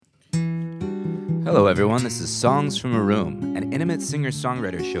Hello, everyone. This is Songs from a Room, an intimate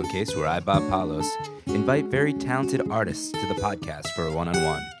singer-songwriter showcase where I, Bob Palos, invite very talented artists to the podcast for a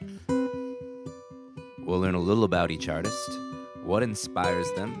one-on-one. We'll learn a little about each artist, what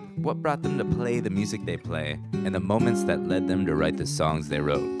inspires them, what brought them to play the music they play, and the moments that led them to write the songs they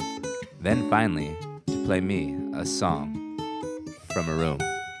wrote. Then finally, to play me a song from a room.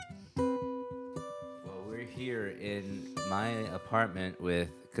 Well, we're here in my apartment with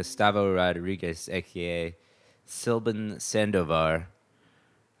Gustavo Rodriguez, aka Silban Sandovar,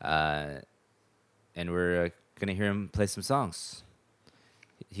 and we're gonna hear him play some songs.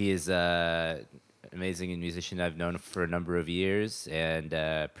 He is an amazing musician I've known for a number of years, and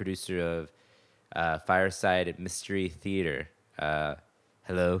producer of Fireside Mystery Theater.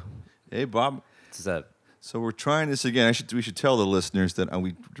 Hello, Hey, Bob. what's up? So we're trying this again. We should tell the listeners that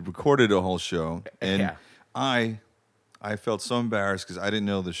we recorded a whole show, and Yeah. I felt so embarrassed because I didn't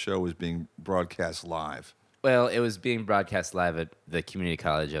know the show was being broadcast live. Well, it was being broadcast live at the community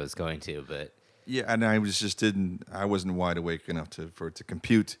college I was going to, but Yeah, and I wasn't wide awake enough for it to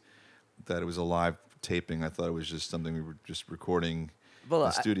compute that it was a live taping. I thought it was just something we were just recording in the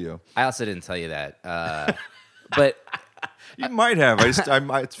studio. I also didn't tell you that. But You might have. It's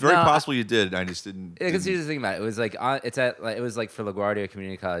very No, possible you did. I just didn't. because here's the thing about it. It was like it was like for LaGuardia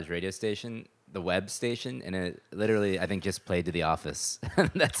Community College radio station, the web station, and it literally I think just played to The Office.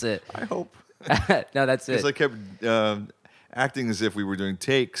 That's it. I hope. No, that's it. Because I kept acting as if we were doing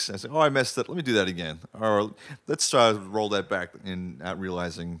takes. I said, "Oh, I messed up. Let me do that again." Or let's roll that back, and not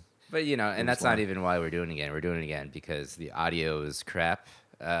realizing. But you know, and was that's not live. even why we're doing it again. We're doing it again because the audio is crap.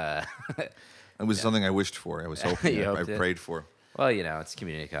 It was something I wished for. I was hoping. You I hoped it? prayed for. Well, you know, it's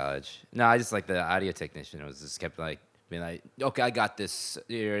community college. No, I just like the audio technician was just kept like being like, okay, I got this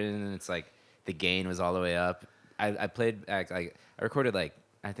here, and it's like the gain was all the way up. I played like I recorded like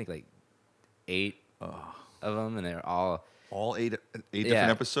I think like 8 of them, and they're all All eight yeah, different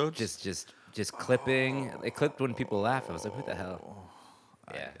episodes. just clipping. It clipped when people laugh. I was like, what the hell?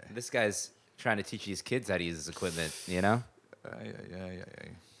 Yeah, this guy's trying to teach these kids how to use his equipment. You know?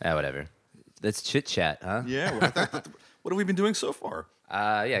 Yeah. Whatever. Let's chit chat, huh? Yeah. What have we been doing so far?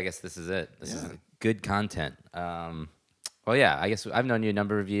 Yeah, I guess this is it. This is Yeah. good content. Well, yeah, I guess I've known you a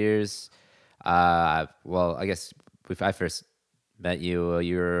number of years. Well, I guess if I first met you,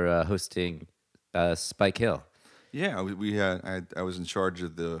 you were hosting Spike Hill. Yeah, we had. I was in charge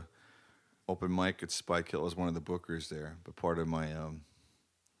of the open mic at Spike Hill. I was one of the bookers there, but part of my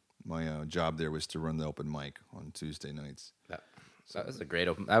job there was to run the open mic on Tuesday nights. That was a great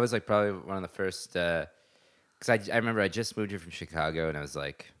open. I was like probably one of the first because I remember I just moved here from Chicago and I was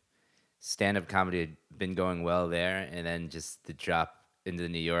like, stand-up comedy had been going well there, and then just the drop into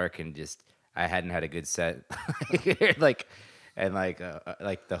New York and just I hadn't had a good set like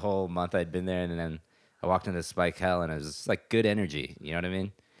like the whole month I'd been there, and then I walked into Spike Hill and it was just like good energy. You know what I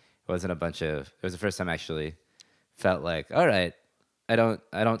mean? It wasn't a bunch of. It was the first time I actually felt like, all right, I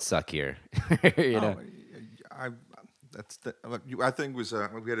don't suck here. You know? I I think it was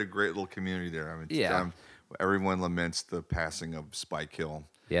we had a great little community there. I mean, Yeah. everyone laments the passing of Spike Hill.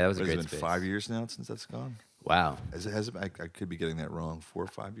 Yeah, that was a What has great it been space. 5 years now since that's gone? Wow. Has it? I could be getting that wrong. 4 or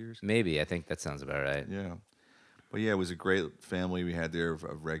 5 years? Maybe. I think that sounds about right. Yeah. But yeah, it was a great family we had there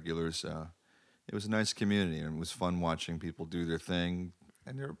of regulars. It was a nice community, and it was fun watching people do their thing.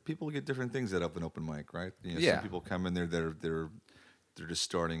 And there are people who get different things at an open mic, right? You know, Yeah. Some people come in there they're just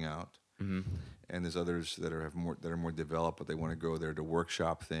starting out, and there's others that are more developed, but they want to go there to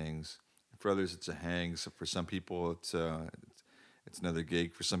workshop things. For others, it's a hang. So for some people, it's another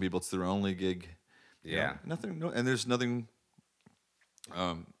gig. For some people, it's their only gig. You know, Yeah. and there's nothing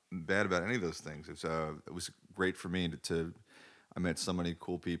bad about any of those things. It was great for me I met so many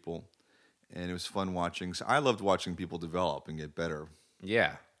cool people, and it was fun watching. So I loved watching people develop and get better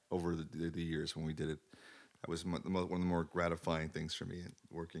Yeah. over the years when we did it. That was one of the more gratifying things for me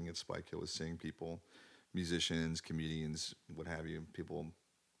working at Spike Hill, was seeing people, musicians, comedians, what have you, people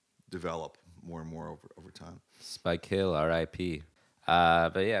develop more and more over time. Spike Hill, R.I.P.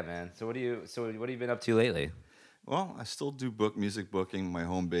 But yeah, man. So what have you been up to lately? Well, I still do music booking. My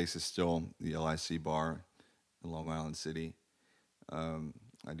home base is still the LIC bar in Long Island City.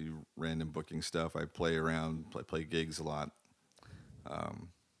 I do random booking stuff. I play around, play gigs a lot.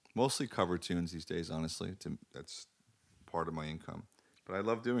 Mostly cover tunes these days, honestly. That's part of my income. But I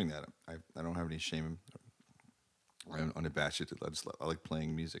love doing that. I don't have any shame. I'm unabashed. I like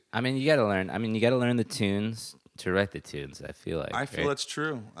playing music. I mean, you got to learn. I mean, you got to learn the tunes to write the tunes. I feel like. I feel right? that's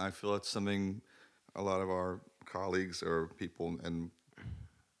true. I feel it's something a lot of our colleagues or people and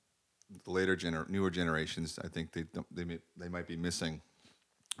the newer generations, I think they might be missing.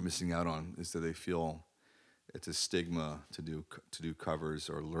 missing out on is that they feel it's a stigma to do covers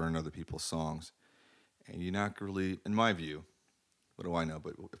or learn other people's songs, and you're not really, in my view. What do I know?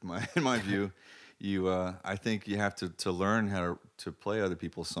 But in my view, I think you have to learn how to play other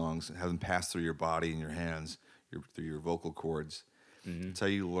people's songs, have them pass through your body and your hands, through your vocal cords. It's how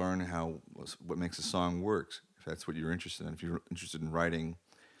you learn what makes a song works. If that's what you're interested in, if you're interested in writing,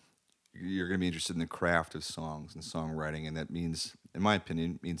 you're going to be interested in the craft of songs and songwriting, and that means, in my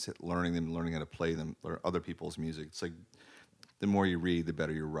opinion, means learning them, learning how to play them, learn other people's music. It's like the more you read, the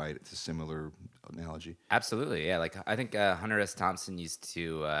better you write. It's a similar analogy. Absolutely, yeah. Like I think Hunter S. Thompson used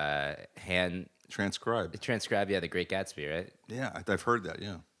to hand Transcribe. transcribe, yeah, The Great Gatsby, right? Yeah, I've heard that.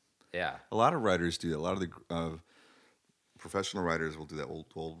 Yeah, Yeah, a lot of writers do that. A lot of the professional writers will do that.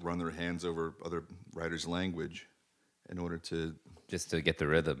 Will run their hands over other writers' language in order to just to get the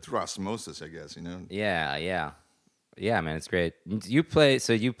rhythm. through osmosis, I guess. Yeah, yeah, yeah, man, it's great. You play,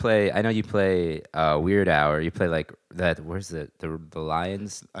 so you play. I know you play Weird Hour. You play like that. Where's the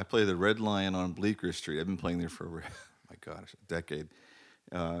Lions? I play the Red Lion on Bleecker Street. I've been playing there for my gosh, a decade.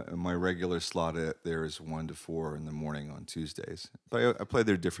 And my regular slot there is 1 to 4 in the morning on Tuesdays. But I play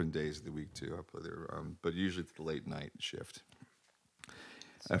there different days of the week too. I play there, but usually it's the late night shift.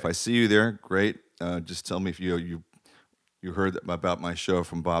 If I see you there, great. Just tell me if you heard about my show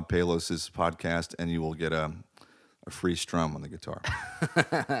from Bob Palos's podcast, and you will get a free strum on the guitar.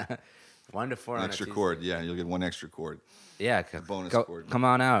 1 to 4 An on extra a Tuesday. chord, yeah, you'll get one extra chord. Yeah, bonus chord. Come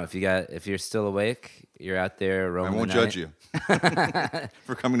on out if you're still awake. You're out there I roaming. won't the judge night. you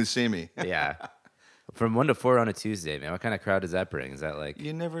for coming to see me. Yeah, from 1 to 4 on a Tuesday, man. What kind of crowd does that bring? Is that like?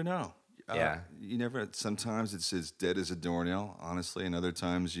 You never know. Yeah. You never. Sometimes it's as dead as a doornail, honestly, and other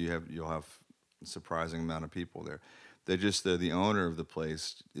times you'll have a surprising amount of people there. They're just the owner of the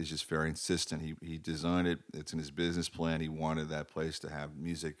place is just very insistent. He designed it. It's in his business plan. He wanted that place to have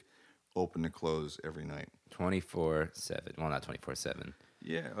music open to close every night. 24/7. Well, not 24/7.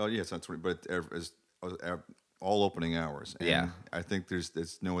 Yeah. Oh, yeah. It's not 20, but as all opening hours. And Yeah. I think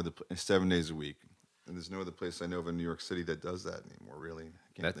there's no other 7 days a week, and there's no other place I know of in New York City that does that anymore. Really,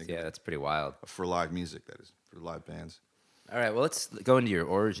 I can't think That's pretty wild. for live music. That is for live bands. All right, well, let's go into your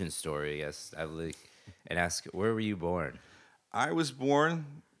origin story, I guess, and ask, where were you born? I was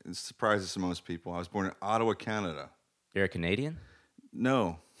born. It surprises most people. I was born in Ottawa, Canada. You're a Canadian?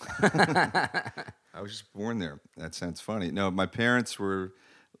 No, I was just born there. That sounds funny. No, my parents were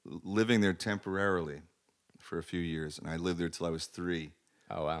living there temporarily for a few years, and I lived there till I was 3.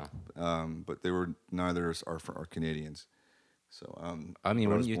 Oh, wow. But they were neither are Canadians. So I mean,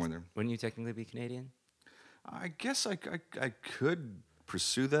 but I was born there. wouldn't you technically be Canadian? I guess I could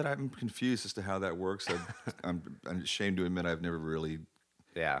pursue that. I'm confused as to how that works. I'm ashamed to admit I've never really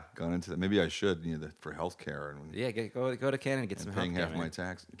Yeah. gone into that. Maybe I should, for healthcare and Yeah, go to Canada and get some paying healthcare, half my man.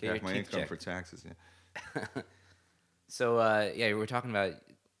 tax, Get your half my teeth income checked. for taxes. Yeah. So, yeah, we were talking about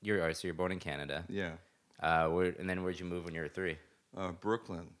so you're born in Canada. Yeah. And then where'd you move when you were 3?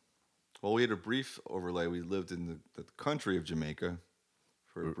 Brooklyn. Well, we had a brief overlay. We lived in the country of Jamaica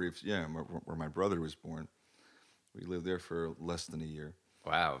for a brief, where my brother was born. We lived there for less than a year.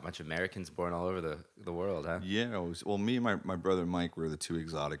 Wow, a bunch of Americans born all over the world, huh? Yeah, me and my brother Mike were the 2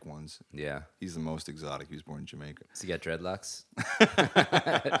 exotic ones. Yeah. He's the most exotic. He was born in Jamaica. So you got dreadlocks?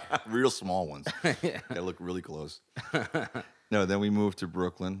 Real small ones. Yeah. Gotta look really close. No, then we moved to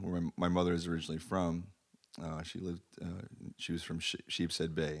Brooklyn, where my mother is originally from. She was from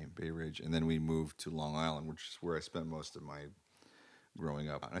Sheepshead Bay, Bay Ridge, and then we moved to Long Island, which is where I spent most of my growing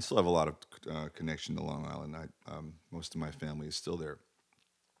up. And I still have a lot of connection to Long Island. Most of my family is still there,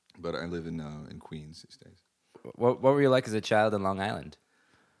 but I live in Queens these days. What were you like as a child in Long Island?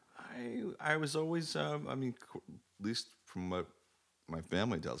 I was always, at least from what my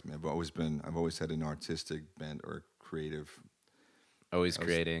family tells me, I've always had an artistic bent or creative. Always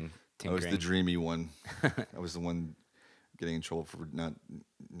creating, I was tinkering. the dreamy one. I was the one getting in trouble for not,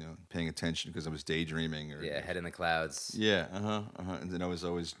 paying attention because I was daydreaming or Yeah, head in the clouds. yeah, And then I was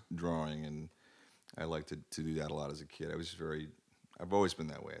always drawing, and I liked to do that a lot as a kid. I've always been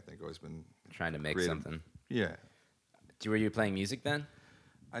that way. I think always been Trying to make creative. something. Yeah, Were you playing music then?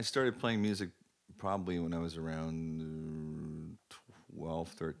 I started playing music probably when I was around 12,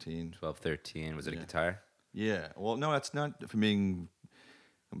 13. 12, 13. Was it a Yeah. guitar? Yeah. Well, no, that's not for being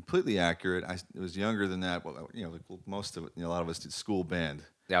completely accurate. It was younger than that. Well, like most of it, a lot of us did school band.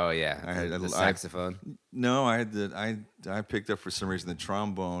 Oh, yeah. I had the I- saxophone. No, I picked up for some reason the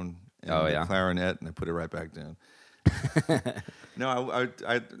trombone and Oh, the yeah. clarinet, and I put it right back down. No,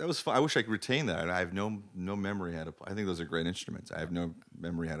 I that was fun. I wish I could retain that. I have no memory how to play. I think those are great instruments. I have no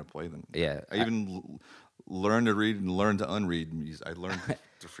memory how to play them. Yeah. I even learn to read and learn to unread music. I learned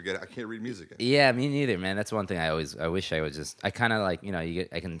to forget. I can't read music. Yeah, me neither, man. That's one thing I wish I would just. I kind of like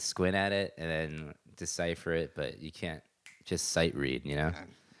I can squint at it and then decipher it, but you can't just sight read. I'm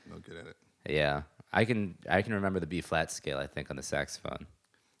no good at it. Yeah, I can remember the B flat scale. I think on the saxophone.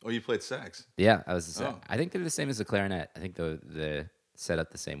 Oh, you played sax. Yeah, I was. The Oh. I think they're the same as the clarinet. I think the set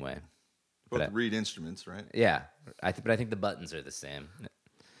up the same way. Both But reed instruments, right? yeah, but I think the buttons are the same.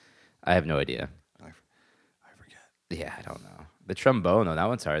 I have no idea. I forget. Yeah, I don't know. The trombone though, that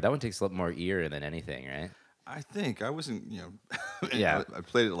one's hard. That one takes a lot more ear than anything, right? I think I wasn't, Yeah. I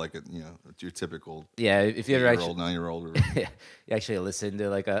played it like your typical Yeah, if you ever 8-year-old, 9-year-old. Or, you actually listen to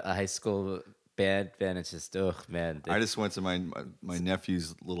like a high school band, it's just man. I just went to my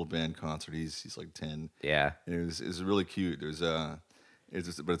nephew's little band concert. He's like 10. Yeah, And it was really cute.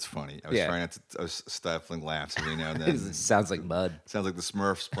 But it's funny. I was Yeah. trying not to. I was stifling laughs every now and it then. sounds like mud. Sounds like the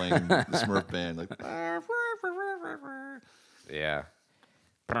Smurfs playing the Smurf band. Like, Yeah.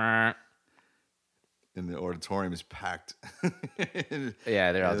 and the auditorium is packed.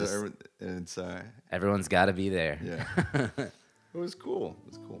 Yeah, they're all and, just. and it's Everyone's got to be there. yeah. It was cool.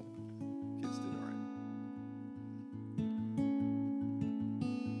 It was cool. Kids did all right.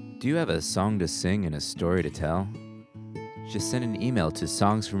 Do you have a song to sing and a story to tell? Just send an email to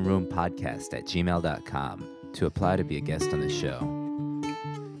songsfromroompodcast@gmail.com to apply to be a guest on the show.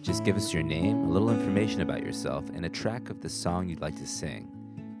 Just give us your name, a little information about yourself, and a track of the song you'd like to sing.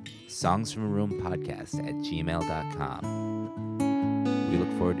 songsfromroompodcast@gmail.com. We look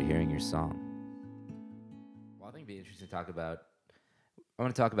forward to hearing your song. Well, I think it'd be interesting to talk about. I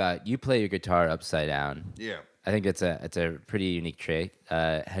want to talk about you play your guitar upside down. Yeah. I think it's a pretty unique trait.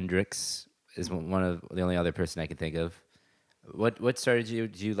 Hendrix is one of the only other person I can think of. What started you?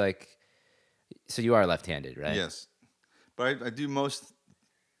 Do you like? So you are left-handed, right? Yes. But I do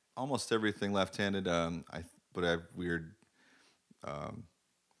almost everything left-handed. But I have weird. What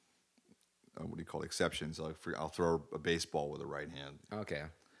do you call it, exceptions? I'll throw a baseball with a right hand, Okay.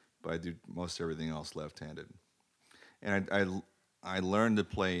 but I do most everything else left-handed. And I learned to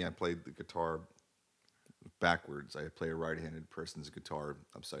play. I played the guitar backwards. I play a right-handed person's guitar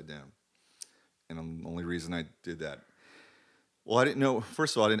upside down, and the only reason I did that. Well, I didn't know.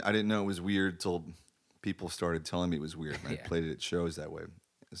 First of all, I didn't know it was weird till people started telling me it was weird. And Yeah. I played it at shows that way.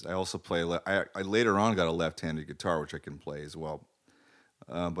 I also play. I later on got a left-handed guitar, which I can play as well.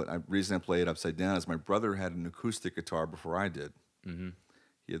 But the reason I play it upside down is my brother had an acoustic guitar before I did. Mm-hmm.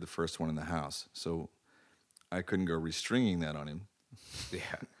 He had the first one in the house, so I couldn't go restringing that on him. Yeah.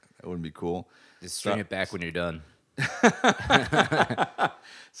 That wouldn't be cool. Just string it back when you're done.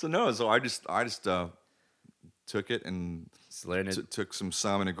 So I just took it and Just learn it. took some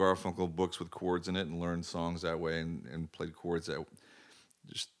Simon and Garfunkel books with chords in it and learned songs that way and played chords that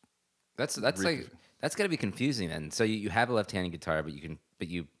just That's like that's gotta be confusing then. So you have a left-handed guitar, but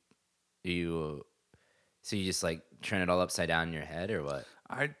so you just like turn it all upside down in your head or what?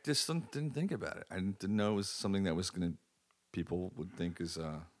 I just didn't think about it. I didn't know it was something that was people would think is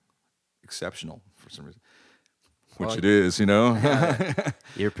exceptional for some reason. Which Well, it is, you know.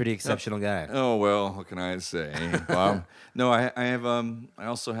 You're a pretty exceptional guy. Oh well, what can I say? Well, no, I have. I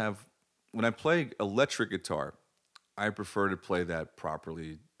also have. When I play electric guitar, I prefer to play that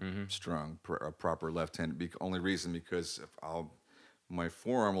properly strung, a proper left hand. Only reason because if my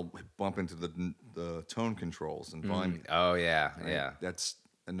forearm will bump into the tone controls and volume. Oh yeah, Right? yeah. That's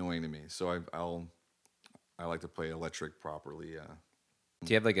annoying to me. So I like to play electric properly.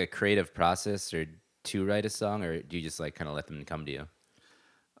 Do you have like a creative process or to write a song, or do you just like kind of let them come to you?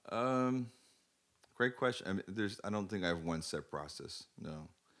 Great question. I mean, I don't think I have one set process. No,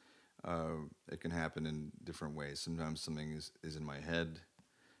 it can happen in different ways. Sometimes something is in my head.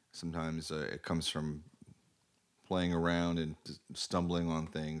 Sometimes it comes from playing around and stumbling on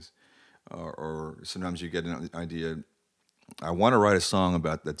things, or sometimes you get an idea. I want to write a song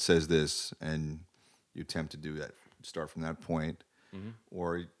about that says this, and you attempt to do that. Start from that point,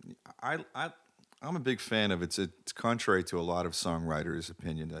 or I'm a big fan of it's contrary to a lot of songwriters'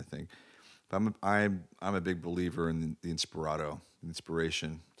 opinions, I think. But I'm a big believer in the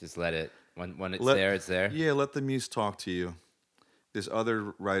inspiration. Just let it when it's Let- there, it's there. Yeah, let the muse talk to you. There's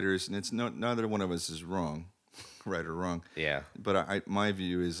other writers, and it's neither one of us is wrong, right or wrong. Yeah. But my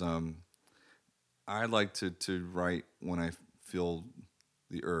view is I like to write when I feel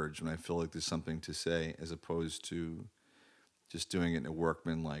the urge, when I feel like there's something to say, as opposed to just doing it in a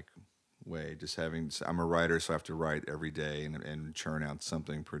workman-like way. I'm a writer, so I have to write every day and churn out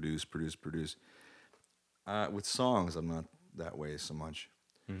something, produce. With songs, I'm not that way so much.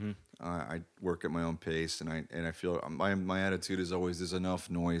 I work at my own pace, and I feel my attitude is always there's enough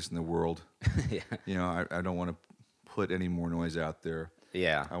noise in the world. Yeah. You know, I don't want to put any more noise out there.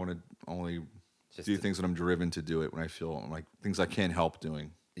 Yeah. I want to only Just do to- things when I'm driven to do it, when I feel like things I can't help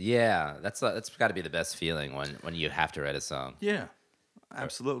doing. Yeah. That's got to be the best feeling when you have to write a song. Yeah,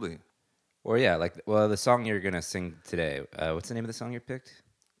 absolutely. Or yeah, like the song you're gonna sing today. What's the name of the song you picked?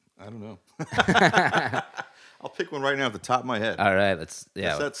 I don't know. I'll pick one right now at the top of my head. All right, let's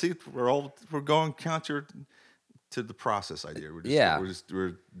yeah. See, we're going counter to the process idea. We're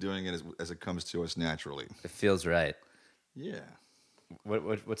doing it as it comes to us naturally. It feels right. Yeah.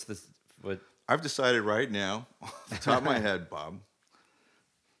 What's this? What? I've decided right now, off the top of my head, Bob.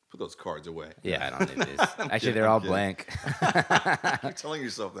 Put those cards away. Yeah, I don't need these. Actually, they're all blank. You're telling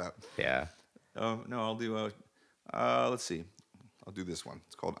yourself that. Yeah. No, I'll do. Let's see. I'll do this one.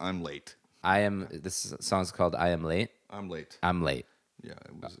 It's called "I'm Late." This song's called "I Am Late." I'm late. I'm late. Yeah,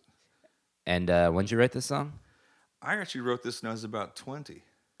 it was. And when did you write this song? I actually wrote this when I was about 20,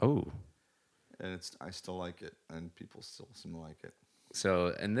 Oh. and I still like it, and people still seem to like it.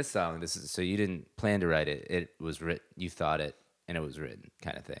 So in this song, so you didn't plan to write it. It was written. You thought it, and it was written,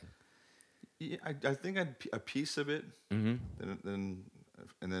 kind of thing. Yeah, I think I had a piece of it, then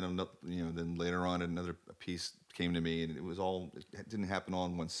then later on another piece came to me, and it didn't happen all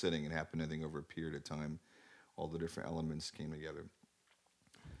in one sitting. It happened, I think, over a period of time. All the different elements came together.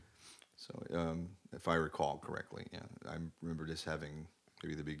 So if I recall correctly, yeah, I remember just having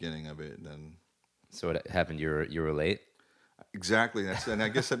maybe the beginning of it, and then. So what happened? You were late. Exactly. And I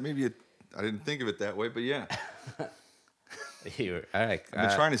guess that maybe I didn't think of it that way, but yeah. You were, all right. I've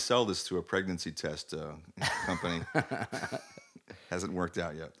been trying to sell this to a pregnancy test company. Hasn't worked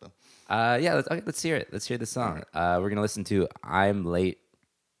out yet, though. Yeah, let's hear it. Let's hear the song. We're going to listen to I'm Late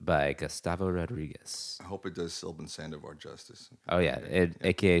by Gustavo Rodriguez. I hope it does Sylvan Sandoval justice. Oh, yeah,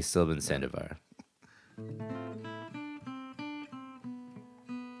 a.k.a. Sylvan Sandoval.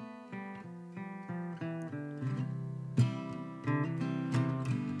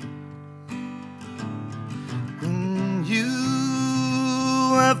 And you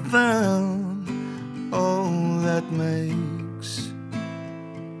have found all that makes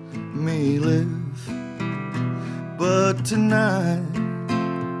me live, but tonight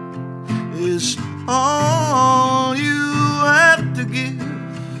is all you have to give.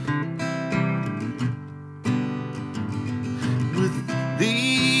 With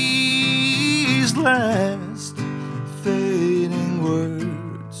these last fading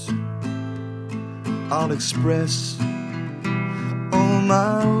words, I'll express all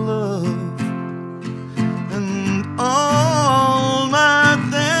my love and all my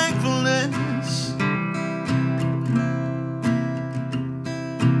thankfulness.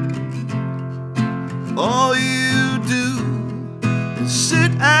 All you do is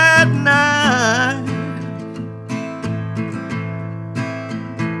sit at night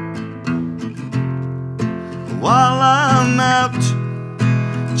while I'm out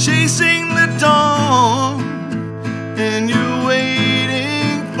chasing the dawn, and you're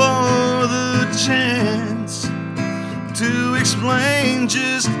waiting for the chance to explain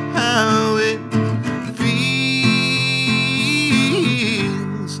just how it feels.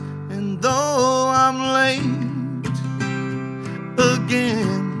 And though I'm late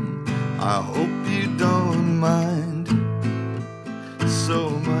again, I hope you don't mind so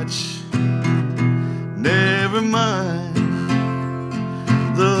much. Never mind,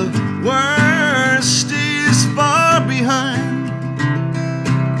 the worst is far behind.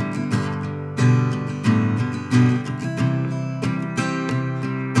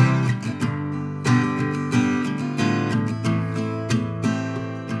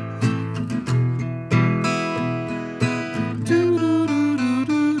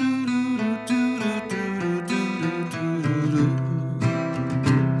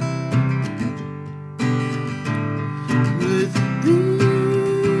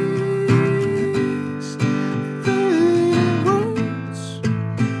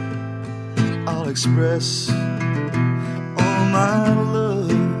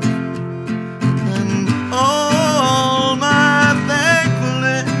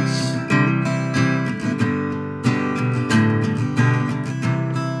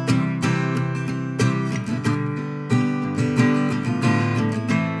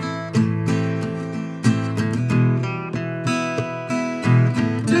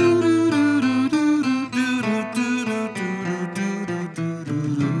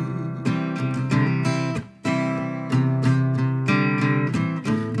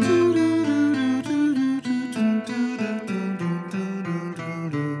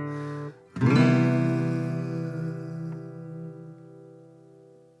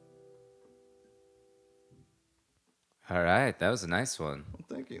 right. That was a nice one. Well,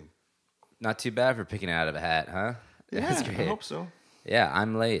 thank you. Not too bad for picking it out of a hat, huh? That's I great. hope so. Yeah,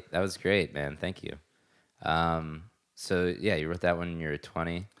 I'm late. That was great, man. Thank you. So yeah, you wrote that when you were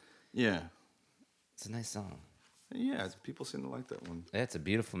 20. Yeah. It's a nice song. Yeah, people seem to like that one. Yeah, it's a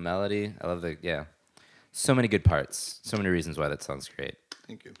beautiful melody. I love so many good parts. So many reasons why that song's great.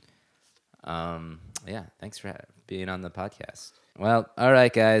 Thank you. Yeah, thanks for being on the podcast. Well, all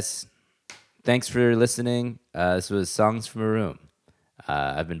right, guys. Thanks for listening. This was Songs from a Room.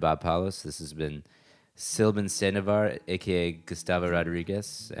 I've been Bob Paulos. This has been Silvan Sandovar, a.k.a. Gustavo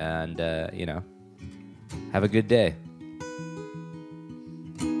Rodriguez. And, have a good day.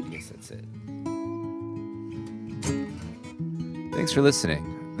 I guess that's it. Thanks for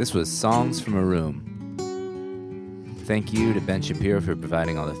listening. This was Songs from a Room. Thank you to Ben Shapiro for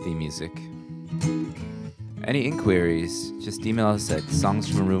providing all the theme music. Any inquiries, just email us at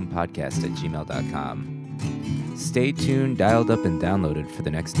songsfromaroompodcast@gmail.com. Stay tuned, dialed up, and downloaded for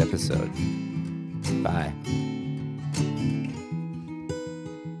the next episode. Bye.